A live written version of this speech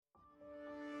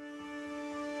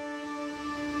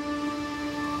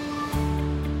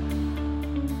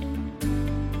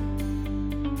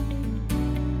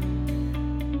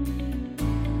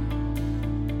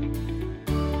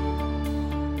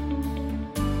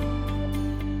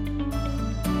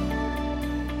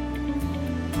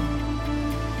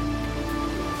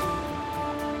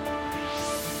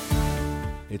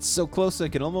It's so close I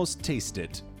can almost taste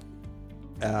it.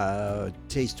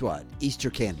 Taste what?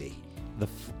 Easter candy. The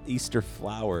Easter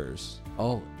flowers.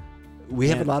 Oh, we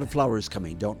have Man. a lot of flowers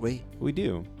coming, don't we? We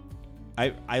do.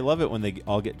 I love it when they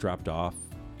all get dropped off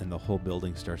and the whole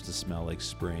building starts to smell like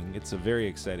spring. It's a very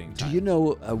exciting Do time. you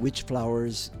know which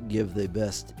flowers give the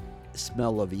best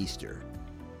smell of Easter?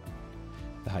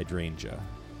 The hydrangea.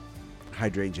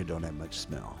 Hydrangea don't have much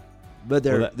smell, but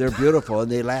they're Well, that- they're beautiful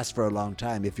and they last for a long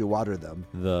time if you water them.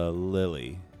 The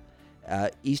lily.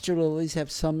 Easter lilies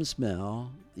have some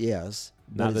smell, yes.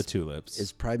 but Not the it's- tulips.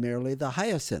 It's primarily the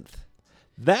hyacinth.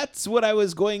 That's what I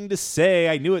was going to say.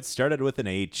 I knew it started with an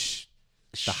H.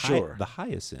 Sure. The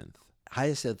hyacinth.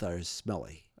 Hyacinth are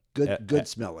smelly. Good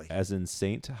smelly. As in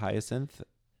Saint Hyacinth?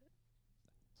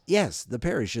 Yes, the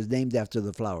parish is named after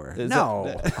the flower. Is No.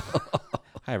 that-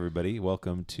 Hi, everybody.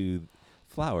 Welcome to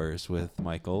Flowers with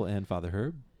Michael and Father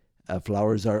Herb.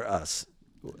 Flowers are us.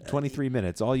 23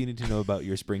 minutes. All you need to know about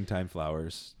your springtime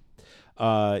flowers.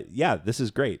 Yeah, this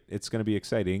is great. It's going to be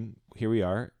exciting. Here we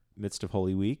are, midst of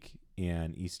Holy Week,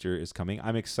 and Easter is coming.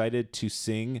 I'm excited to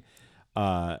sing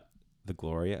the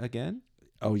Gloria again.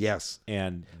 Oh, yes.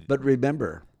 And But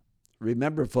remember,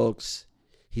 folks,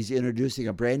 he's introducing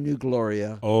a brand new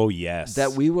Gloria oh, yes.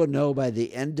 that we will know by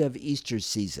the end of Easter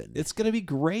season. It's going to be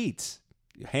great.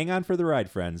 Hang on for the ride,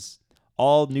 friends.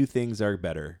 All new things are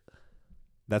better.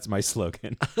 That's my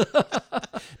slogan.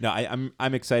 No,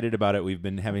 I'm excited about it. We've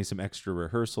been having some extra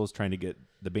rehearsals, trying to get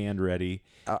the band ready.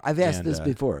 I've asked And, this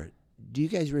before. Do you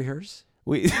guys rehearse?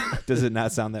 Does it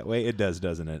not sound that way? It does,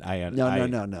 doesn't it? No. I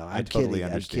I'm totally kidding.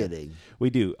 understand. I'm kidding. We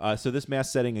do. So this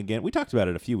mass setting again, we talked about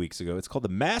it a few weeks ago. It's called the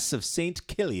Mass of Saint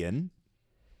Kilian,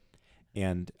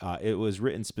 and it was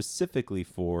written specifically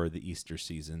for the Easter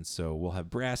season. So we'll have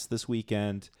brass this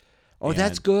weekend. Oh,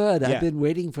 that's And- good. yeah. I've been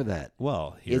waiting for that.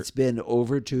 Well, here It's been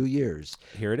over 2 years.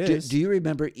 it is. Do you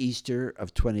remember Easter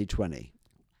of 2020?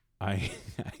 I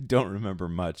don't remember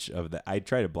much of that. I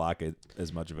try to block it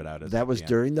as much of it out as I That was can.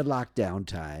 during the lockdown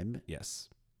time. Yes.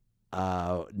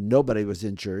 Nobody was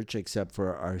in church except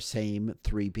for our same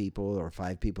 3 people or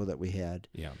 5 people that we had.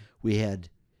 Yeah. We had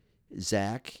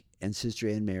Zach and Sister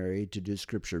Ann Mary to do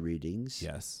scripture readings.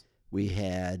 Yes. We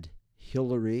had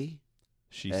Hillary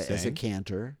She as a sang.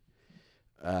 cantor.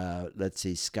 Let's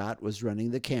see, Scott was running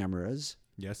the cameras.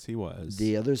 Yes, he was.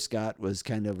 The other Scott was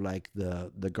kind of like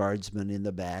the guardsman in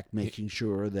the back, making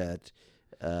sure that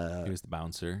he was the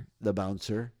bouncer. the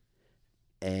bouncer.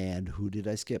 And who did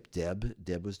I skip? Deb.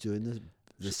 Deb was doing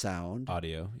the sound.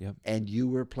 Audio. Yep. And you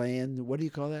were playing, what do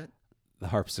you call that? The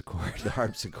harpsichord. The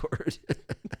harpsichord.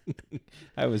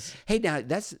 I was. Hey, now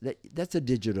that's a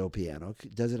digital piano.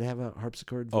 Does it have a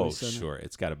harpsichord Oh, voice on it? sure.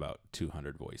 It's got about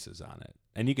 200 voices on it.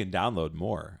 And you can download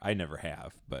more. I never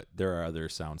have, but there are other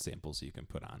sound samples you can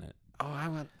put on it. Oh,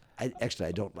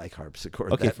 I don't like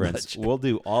harpsichord Okay, that friends. much. We'll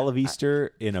do all of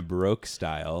Easter in a Baroque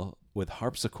style with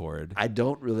harpsichord. I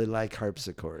don't really like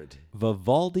harpsichord.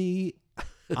 Vivaldi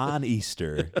on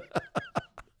Easter.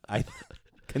 I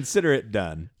consider it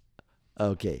done.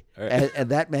 Okay. All right. And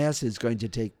that mass is going to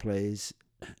take place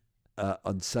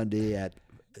on Sunday at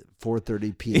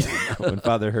 4:30 p.m. When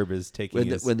Father Herb is taking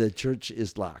his when the church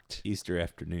is locked. Easter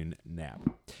afternoon nap.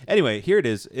 Anyway, here it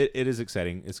is. It is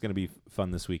exciting. It's going to be fun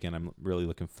this weekend. I'm really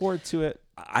looking forward to it.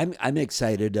 I'm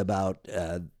excited about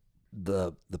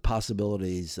the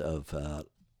possibilities of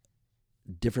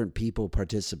different people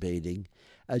participating.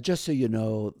 Just so you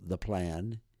know the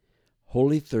plan,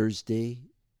 Holy Thursday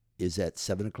is at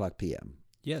 7:00 p.m.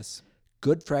 Yes.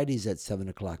 Good Friday's at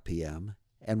 7:00 p.m.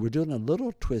 And we're doing a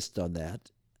little twist on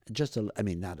that.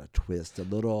 Not a twist, a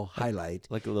little highlight.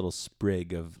 Like a little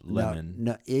sprig of lemon.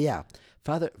 No, yeah.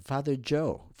 Father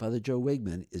Joe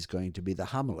Wigman is going to be the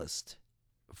homilist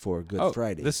for Good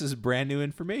Friday. This is brand new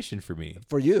information for me.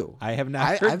 For you. I have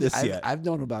not heard this yet. I've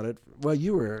known about it. Well,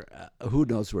 you were, who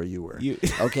knows where you were.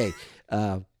 Okay.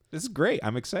 This is great.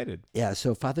 I'm excited. Yeah,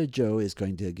 so Father Joe is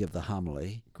going to give the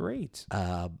homily. Great.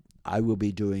 I will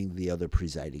be doing the other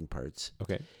presiding parts.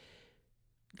 Okay.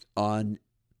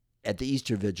 At the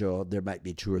Easter Vigil, there might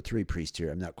be 2 or 3 priests here.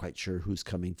 I'm not quite sure who's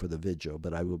coming for the vigil,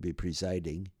 but I will be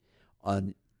presiding.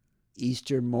 On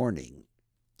Easter morning,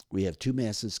 we have 2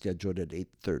 masses scheduled at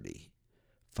 8:30.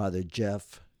 Father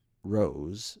Jeff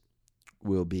Rose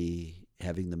will be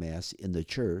having the mass in the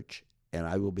church, and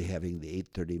I will be having the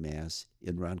 8:30 mass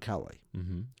in Roncalli.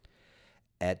 Mm-hmm.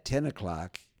 At 10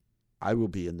 o'clock, I will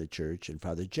be in the church, and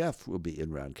Father Jeff will be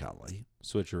in Roncalli.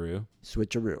 Switcheroo.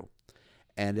 Switcheroo.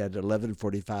 And at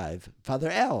 11:45,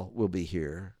 Father Al will be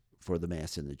here for the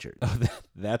mass in the church. Oh,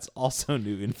 that's also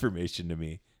new information to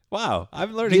me. Wow,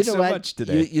 I'm learning so what? much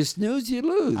today. You snooze, you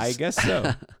lose. I guess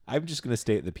so. I'm just going to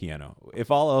stay at the piano.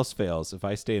 If all else fails, if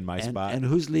I stay in my spot, And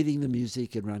who's leading the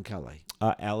music in Roncalli?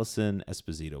 Allison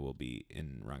Esposito will be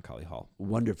in Roncalli Hall.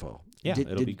 Wonderful. Yeah,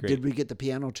 it'll be great. Did we get the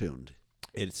piano tuned?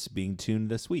 It's being tuned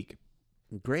this week.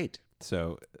 Great.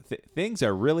 So things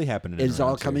are really happening. It's all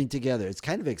around here. coming together. It's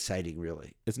kind of exciting,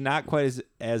 really. It's not quite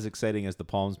as exciting as the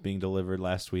palms being delivered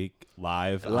last week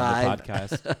live. On the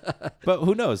podcast. But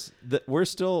who knows? We're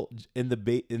still in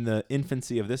the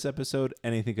infancy of this episode.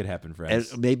 Anything could happen,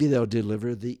 friends. And maybe they'll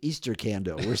deliver the Easter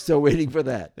candle. We're still waiting for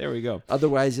that. There we go.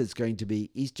 Otherwise, it's going to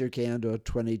be Easter Candle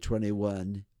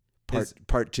 2021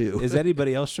 part 2. Is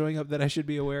anybody else showing up that I should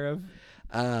be aware of?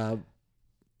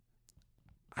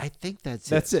 I think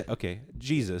that's it. Okay.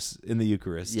 Jesus in the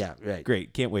Eucharist. Yeah, right.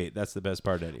 Great. Can't wait. That's the best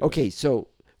part anyway. Okay, so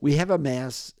we have a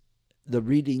Mass, the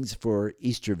readings for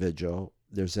Easter Vigil.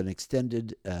 There's an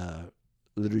extended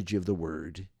Liturgy of the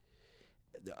Word,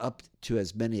 up to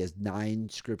as many as 9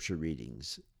 scripture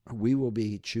readings. We will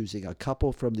be choosing a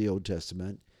couple from the Old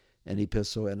Testament, an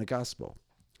epistle, and a gospel.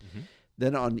 Mm-hmm.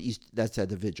 Then on that's at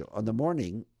the Vigil. On the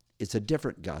morning, it's a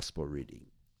different gospel reading,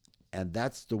 and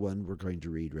that's the one we're going to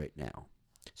read right now.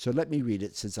 So let me read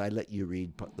it since I let you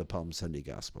read the Palm Sunday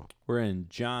Gospel. We're in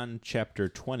John chapter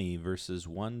 20, verses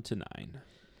 1 to 9.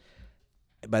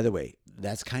 By the way,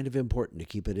 that's kind of important to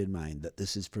keep it in mind that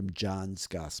this is from John's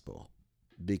Gospel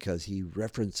because he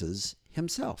references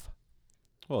himself.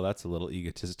 Well, that's a little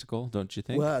egotistical, don't you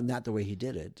think? Well, not the way he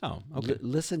did it. Oh, okay.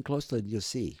 Listen closely and you'll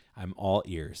see. I'm all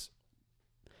ears.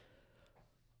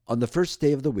 On the first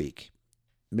day of the week,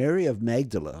 Mary of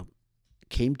Magdala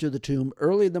came to the tomb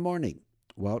early in the morning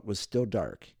while it was still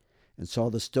dark, and saw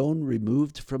the stone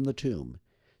removed from the tomb.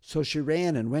 So she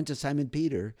ran and went to Simon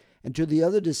Peter and to the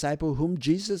other disciple whom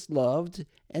Jesus loved,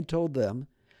 and told them,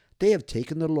 "They have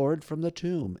taken the Lord from the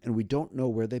tomb, and we don't know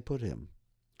where they put him."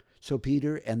 So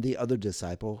Peter and the other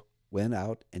disciple went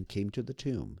out and came to the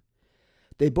tomb.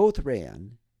 They both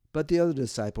ran, but the other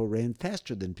disciple ran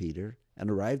faster than Peter and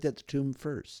arrived at the tomb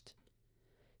first.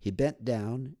 He bent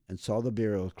down and saw the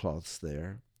burial cloths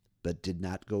there, but did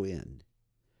not go in.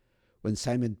 When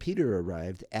Simon Peter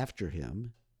arrived after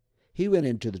him, he went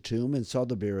into the tomb and saw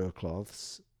the burial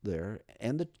cloths there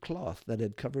and the cloth that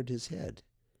had covered his head,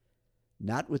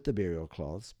 not with the burial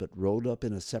cloths, but rolled up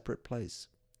in a separate place.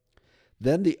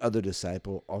 Then the other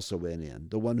disciple also went in,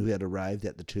 the one who had arrived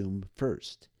at the tomb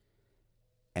first,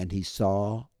 and he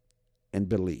saw and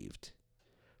believed,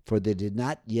 for they did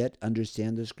not yet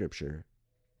understand the scripture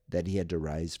that he had to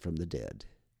rise from the dead.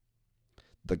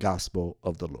 The Gospel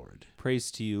of the Lord.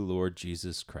 Praise to you, Lord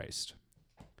Jesus Christ.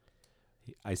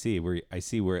 I see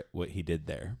what he did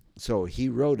there. So he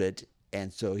wrote it,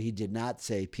 and so he did not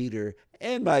say Peter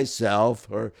and myself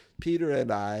or Peter and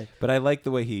I. But I like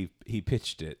the way he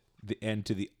pitched it, and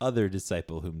to the other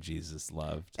disciple whom Jesus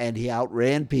loved. And he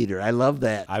outran Peter. I love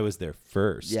that. I was there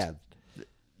first. Yeah.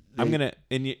 I'm going to,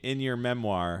 in your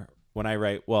memoir, when I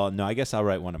write, well, no, I guess I'll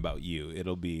write one about you.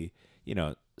 It'll be,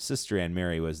 Sister Anne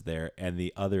Mary was there, and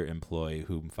the other employee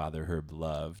whom Father Herb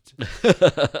loved,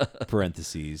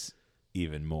 parentheses,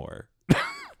 even more.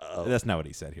 That's not what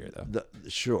he said here, though.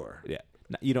 Sure. Yeah.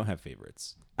 No, you don't have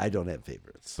favorites. I don't have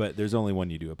favorites. But there's only one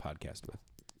you do a podcast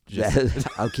with.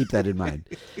 I'll keep that in mind.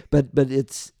 But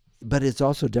it's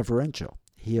also deferential.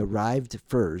 He arrived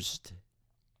first.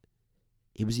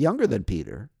 He was younger than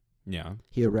Peter. Yeah.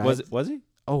 He arrived. Was he?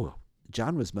 Oh,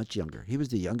 John was much younger. He was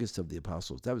the youngest of the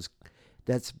apostles.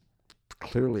 That's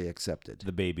clearly accepted.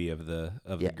 The baby of the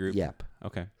group. Yep.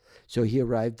 Okay. So he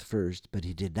arrived first, but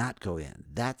he did not go in.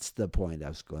 That's the point I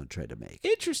was going to try to make.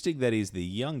 Interesting that he's the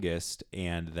youngest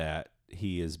and that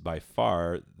he is by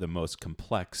far the most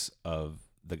complex of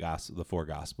the 4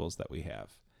 gospels that we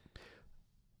have.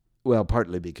 Well,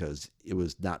 partly because it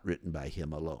was not written by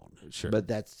him alone. Sure. But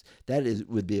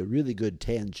would be a really good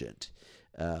tangent.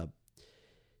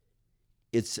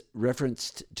 It's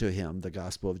referenced to him, the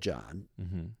Gospel of John.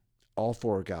 Mm-hmm. All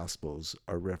 4 Gospels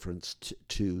are referenced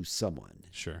to someone.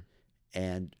 Sure.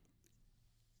 And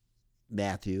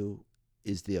Matthew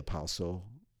is the apostle,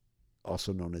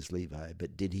 also known as Levi.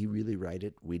 But did he really write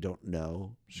it? We don't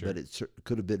know. Sure. But it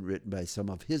could have been written by some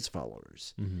of his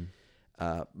followers. Mm-hmm.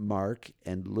 Mark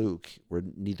and Luke,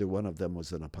 neither one of them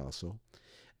was an apostle.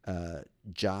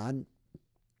 John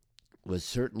was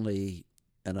certainly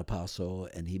an apostle,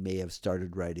 and he may have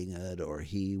started writing it, or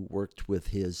he worked with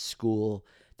his school.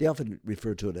 They often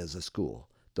refer to it as a school,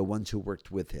 the ones who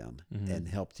worked with him mm-hmm. and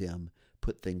helped him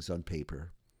put things on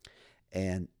paper.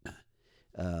 And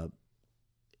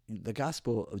the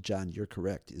Gospel of John, you're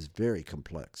correct, is very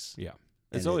complex. Yeah.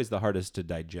 It's always the hardest to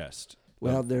digest.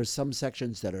 Well, there's some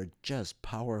sections that are just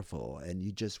powerful, and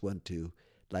you just want to,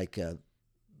 like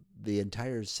the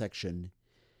entire section,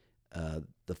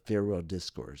 the farewell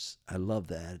discourse. I love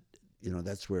that.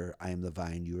 That's where I am the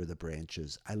vine, you are the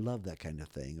branches. I love that kind of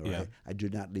thing. Or Yeah. I do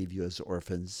not leave you as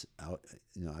orphans.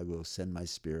 I will send my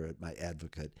spirit, my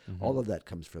advocate. Mm-hmm. All of that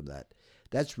comes from that.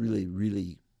 That's really,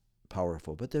 really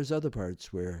powerful. But there's other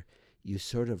parts where you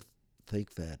sort of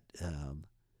think that,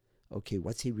 okay,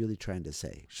 what's he really trying to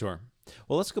say? Sure.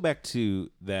 Well, let's go back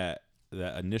to that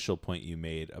initial point you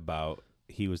made about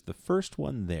he was the first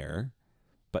one there,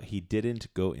 but he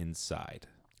didn't go inside.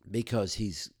 Because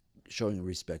he's showing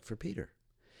respect for Peter.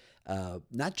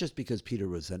 Not just because Peter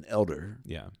was an elder,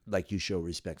 Yeah. like you show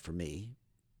respect for me.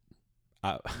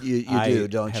 I do,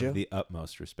 don't have you? the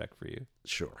utmost respect for you.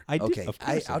 Sure. I do. Okay. Of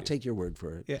course I I'll do. take your word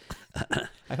for it. Yeah.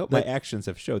 I hope my actions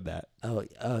have showed that. Oh,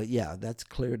 yeah, that's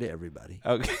clear to everybody.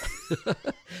 Okay.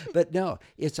 But no,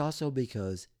 it's also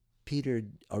because Peter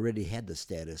already had the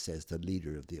status as the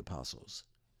leader of the apostles,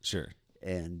 Sure.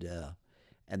 and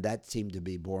that seemed to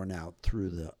be borne out through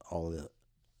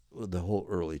the whole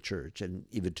early church, and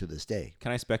even to this day.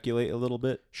 Can I speculate a little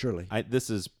bit? Surely. This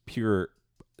is pure,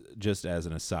 just as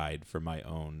an aside for my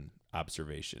own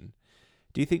observation.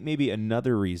 Do you think maybe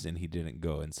another reason he didn't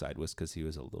go inside was because he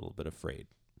was a little bit afraid?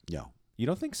 No. You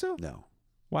don't think so? No.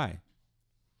 Why?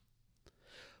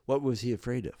 What was he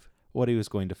afraid of? What he was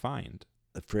going to find.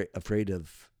 Afraid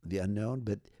of the unknown,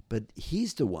 but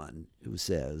he's the one who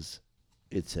says,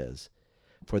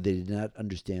 for they did not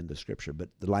understand the scripture. But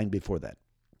the line before that,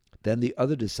 then the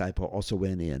other disciple also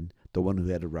went in, the one who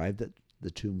had arrived at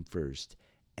the tomb first,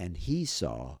 and he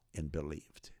saw and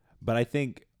believed. But I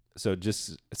think, so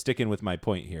just sticking with my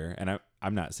point here, and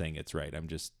I'm not saying it's right, I'm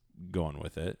just going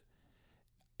with it.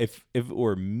 If it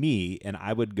were me and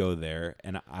I would go there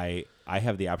and I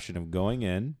have the option of going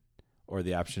in or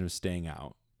the option of staying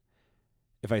out.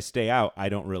 If I stay out, I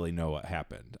don't really know what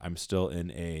happened. I'm still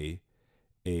in a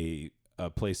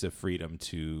place of freedom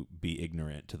to be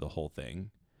ignorant to the whole thing.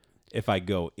 If I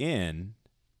go in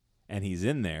and he's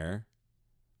in there,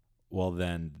 well,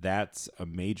 then that's a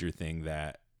major thing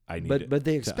that I need But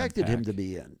they to expected him unpack. to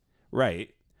be in.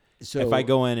 Right. So If I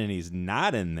go in and he's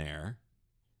not in there,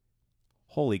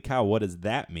 holy cow, what does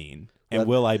that mean? And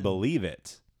Well, will I believe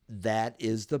it? that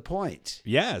is the point.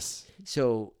 Yes.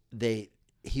 So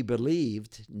he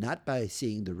believed not by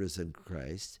seeing the risen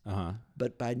Christ, Uh-huh.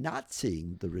 but by not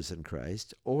seeing the risen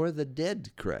Christ or the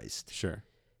dead Christ. Sure.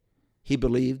 He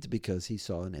believed because he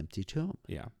saw an empty tomb.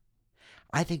 Yeah.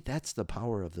 I think that's the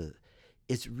power of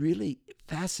it's really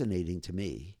fascinating to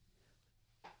me,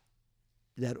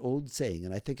 that old saying,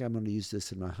 and I think I'm going to use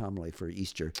this in my homily for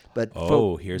Easter. But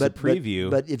here's a preview.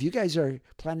 But if you guys are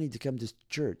planning to come to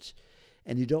church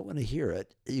and you don't want to hear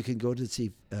it, you can go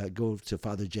to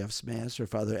Father Jeff's Mass or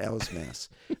Father Al's Mass.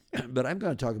 But I'm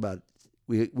going to talk about,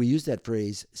 we use that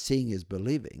phrase, seeing is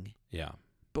believing. Yeah.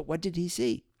 But what did he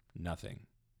see? Nothing.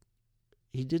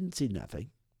 He didn't see nothing.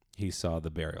 He saw the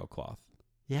burial cloth.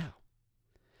 Yeah.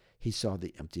 He saw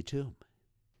the empty tomb.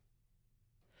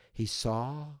 He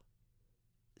saw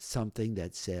something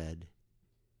that said,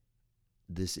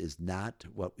 this is not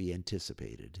what we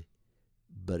anticipated,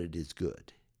 but it is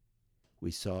good. He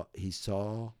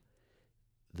saw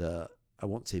I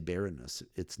won't say barrenness,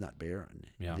 it's not barren.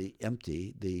 Yeah. The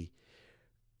empty,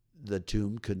 the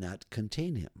tomb could not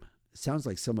contain him. It sounds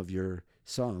like some of your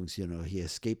songs, he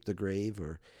escaped the grave,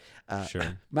 or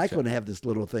Sure. Mike would have this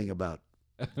little thing about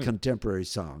contemporary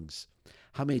songs.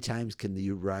 How many times can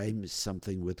you rhyme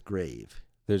something with grave?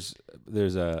 There's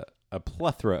a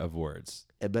plethora of words.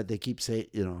 But they keep saying,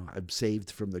 I'm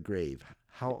saved from the grave.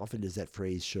 How often does that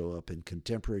phrase show up in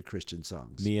contemporary Christian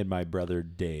songs? Me and my brother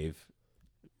Dave,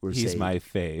 We're he's saved. my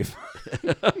fave,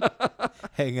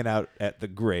 hanging out at the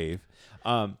grave.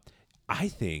 I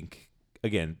think,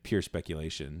 again, pure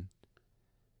speculation,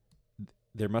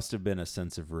 there must have been a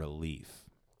sense of relief.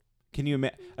 Can you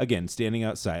imagine, again, standing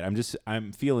outside,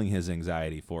 I'm feeling his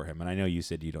anxiety for him. And I know you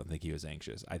said you don't think he was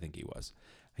anxious. I think he was.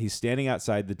 He's standing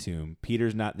outside the tomb.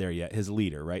 Peter's not there yet, his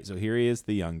leader, right? So here he is,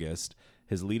 the youngest.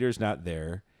 His leader's not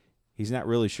there. He's not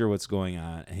really sure what's going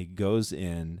on. And he goes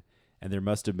in, and there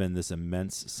must have been this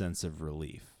immense sense of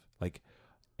relief. Like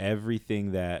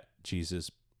everything that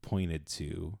Jesus pointed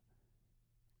to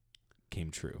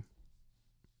came true.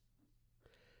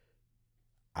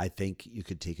 I think you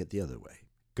could take it the other way.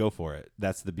 Go for it.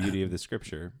 That's the beauty of the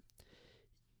scripture.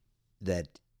 That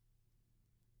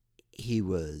he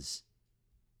was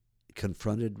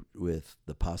confronted with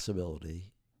the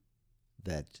possibility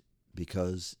that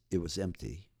because it was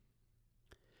empty,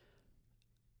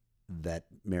 that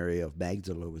Mary of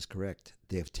Magdala was correct.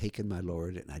 They have taken my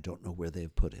Lord, and I don't know where they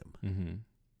have put him. Mm-hmm.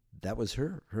 That was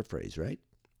her phrase, right?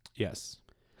 Yes.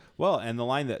 Well, and the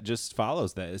line that just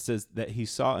follows that, it says that he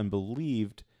saw and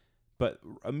believed, but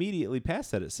immediately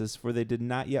past that it says, for they did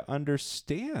not yet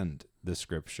understand the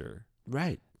scripture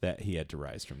Right. that he had to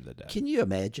rise from the dead. Can you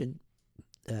imagine?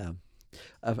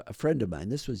 A friend of mine,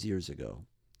 this was years ago,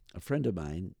 a friend of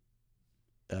mine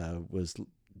was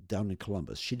down in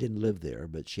Columbus. She didn't live there,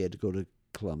 but she had to go to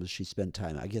Columbus. She spent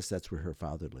time. I guess that's where her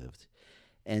father lived.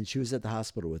 And she was at the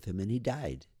hospital with him, and he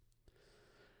died.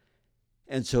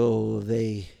 And so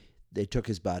they took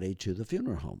his body to the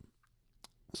funeral home.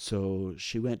 So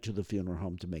she went to the funeral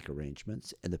home to make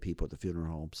arrangements, and the people at the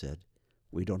funeral home said,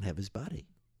 we don't have his body.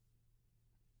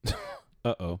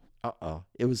 Uh-oh.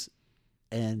 It was,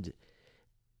 and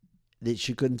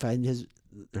she couldn't find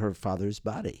her father's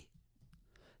body.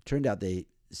 Turned out they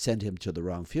sent him to the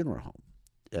wrong funeral home.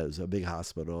 It was a big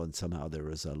hospital, and somehow there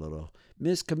was a little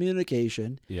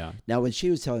miscommunication. Yeah. Now, when she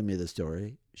was telling me the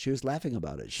story, she was laughing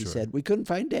about it. She Sure. said, we couldn't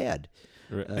find Dad.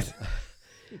 Right.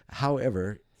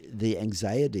 However, the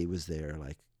anxiety was there,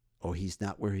 like, oh, he's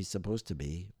not where he's supposed to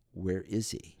be. Where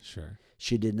is he? Sure.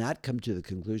 She did not come to the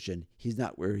conclusion he's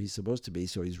not where he's supposed to be,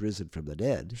 so he's risen from the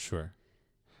dead. Sure.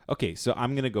 Okay, so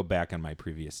I'm going to go back on my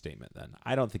previous statement then.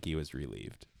 I don't think he was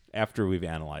relieved after we've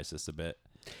analyzed this a bit.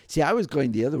 See, I was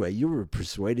going the other way. You were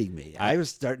persuading me. I was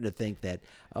starting to think that,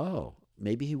 oh,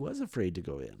 maybe he was afraid to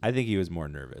go in. I think he was more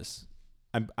nervous.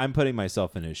 I'm putting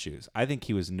myself in his shoes. I think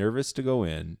he was nervous to go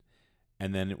in,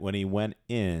 and then when he went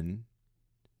in,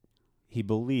 he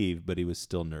believed, but he was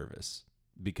still nervous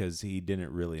because he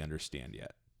didn't really understand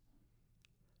yet.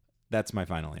 That's my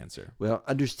final answer. Well,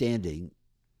 understanding,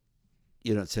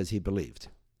 it says he believed.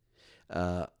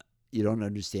 You don't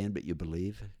understand, but you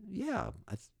believe. Yeah.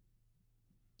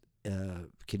 Can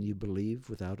you believe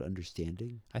without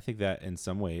understanding? I think that in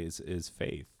some ways is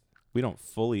faith. We don't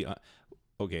fully,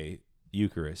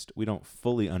 Eucharist. We don't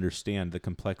fully understand the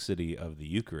complexity of the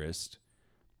Eucharist,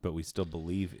 but we still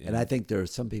believe in. And I think there are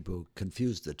some people who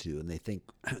confuse the two, and they think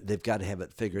they've got to have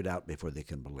it figured out before they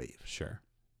can believe. Sure.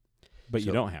 But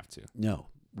you don't have to. No,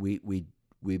 we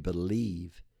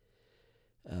believe.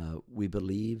 We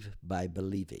believe by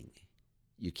believing.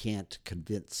 You can't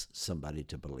convince somebody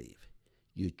to believe.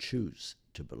 You choose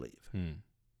to believe.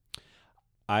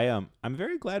 I'm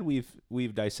very glad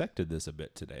we've dissected this a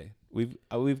bit today.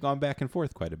 We've gone back and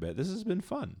forth quite a bit. This has been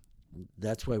fun.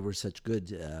 That's why we're such good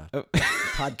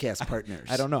podcast partners.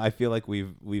 I don't know. I feel like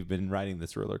we've been riding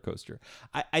this roller coaster.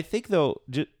 I think though,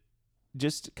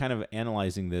 just kind of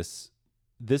analyzing this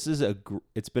is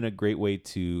it's been a great way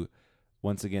to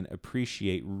once again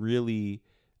appreciate really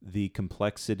the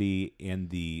complexity and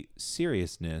the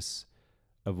seriousness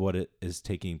of what it is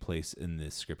taking place in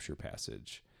this scripture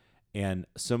passage. And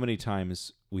so many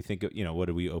times we think of, what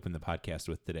did we open the podcast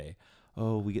with today?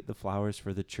 Oh, we get the flowers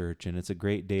for the church and it's a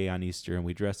great day on Easter and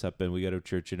we dress up and we go to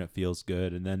church and it feels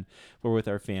good. And then we're with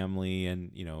our family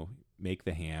and, make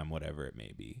the ham, whatever it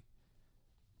may be.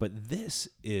 But this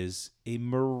is a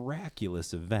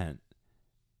miraculous event.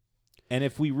 And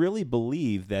if we really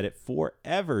believe that it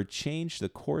forever changed the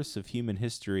course of human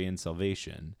history and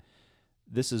salvation,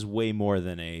 this is way more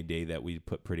than a day that we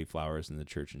put pretty flowers in the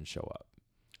church and show up.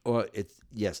 Well,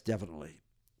 yes, definitely.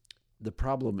 The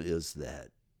problem is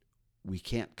that we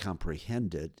can't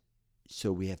comprehend it,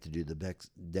 so we have to do the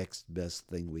next best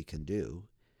thing we can do,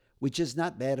 which is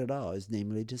not bad at all, is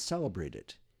namely to celebrate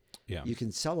it. Yeah. You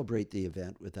can celebrate the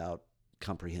event without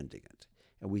comprehending it.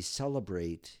 And we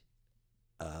celebrate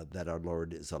that our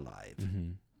Lord is alive.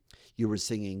 Mm-hmm. You were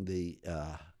singing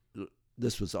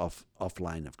this was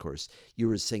offline, of course. You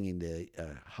were singing the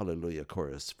Hallelujah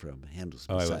chorus from Handel's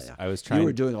Messiah. I was trying. You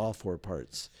were doing all four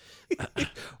parts.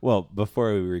 Well,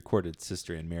 before we recorded,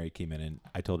 Sister Ann Mary came in and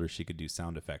I told her she could do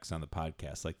sound effects on the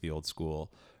podcast, like the old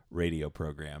school radio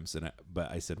programs.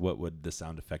 But I said, what would the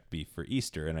sound effect be for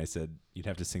Easter? And I said, you'd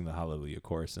have to sing the Hallelujah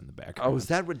chorus in the background. Oh, is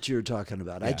that what you were talking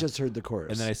about? Yeah. I just heard the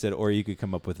chorus. And then I said, or you could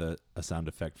come up with a sound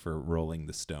effect for rolling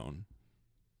the stone.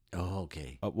 Oh,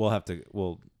 okay.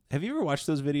 Have you ever watched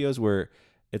those videos where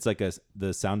it's like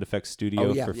the sound effects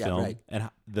studio for film? Right. And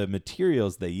the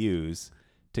materials they use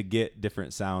to get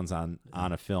different sounds on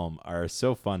a film are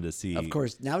so fun to see. Of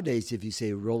course, nowadays, if you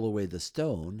say roll away the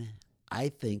stone, I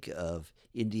think of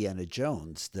Indiana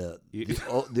Jones, the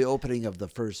opening of the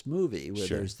first movie where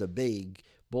Sure. there's the big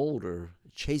boulder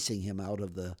chasing him out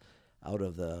of the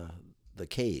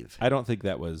cave. I don't think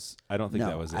that was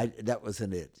it. That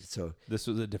wasn't it. So This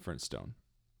was a different stone.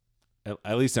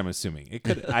 At least I'm assuming. It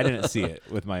could. I didn't see it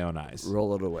with my own eyes.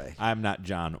 roll it away. I'm not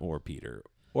John or Peter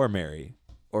or Mary.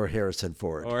 Or Harrison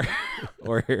Ford.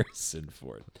 or Harrison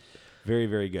Ford. Very,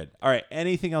 very good. All right.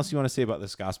 Anything else you want to say about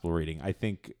this gospel reading? I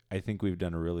think we've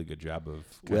done a really good job of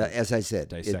well, as I said,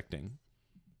 dissecting.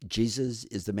 Jesus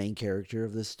is the main character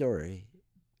of the story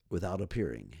without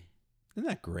appearing. Isn't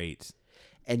that great?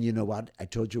 And you know what? I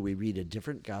told you we read a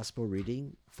different gospel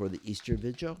reading for the Easter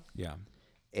Vigil. Yeah.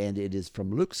 And it is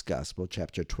from Luke's Gospel,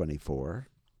 chapter 24.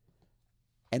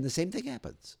 And the same thing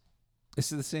happens.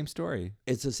 This is the same story.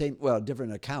 It's the same, well,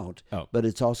 different account, Oh. but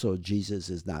it's also Jesus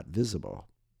is not visible.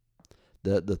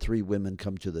 The three women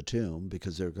come to the tomb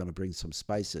because they're going to bring some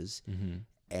spices,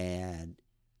 and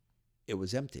it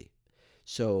was empty.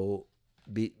 So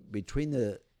between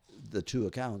the two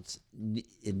accounts,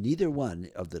 in neither one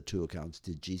of the two accounts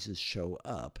did Jesus show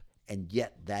up, and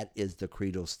yet that is the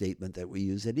creedal statement that we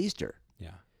use at Easter.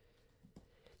 Yeah.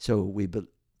 So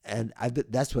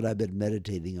that's what I've been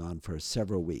meditating on for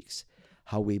several weeks,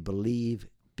 how we believe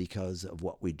because of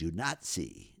what we do not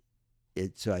see.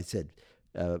 So I said,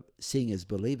 seeing is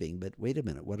believing, but wait a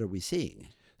minute, what are we seeing?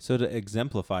 So to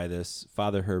exemplify this,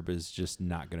 Father Herb is just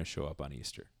not going to show up on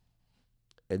Easter.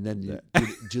 And then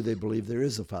do they believe there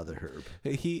is a Father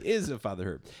Herb? He is a Father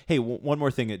Herb. Hey, one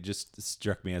more thing. It just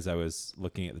struck me as I was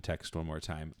looking at the text one more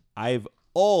time. I've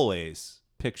always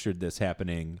pictured this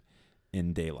happening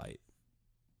in daylight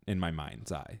in my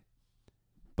mind's eye.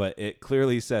 But it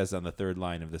clearly says on the third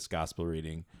line of this gospel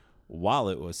reading, while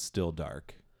it was still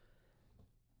dark.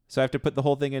 So I have to put the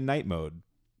whole thing in night mode.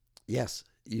 Yes,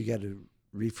 you got to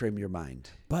reframe your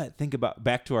mind. But think about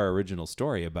back to our original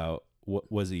story about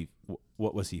what was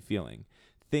he feeling?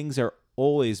 Things are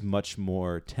always much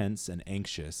more tense and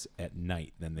anxious at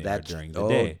night than they are during the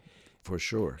day. For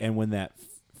sure. And when that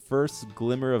first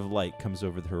glimmer of light comes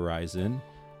over the horizon.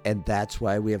 And that's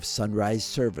why we have sunrise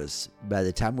service. By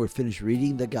the time we're finished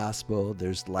reading the gospel,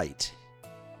 there's light.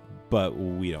 But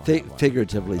we don't have one.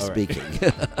 Figuratively speaking.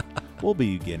 We'll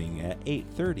be beginning at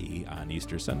 8:30 on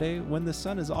Easter Sunday when the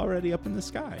sun is already up in the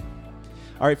sky.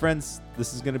 All right, friends,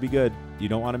 this is going to be good. You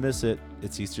don't want to miss it.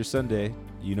 It's Easter Sunday.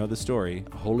 You know the story.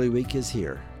 Holy Week is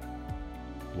here.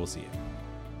 We'll see you.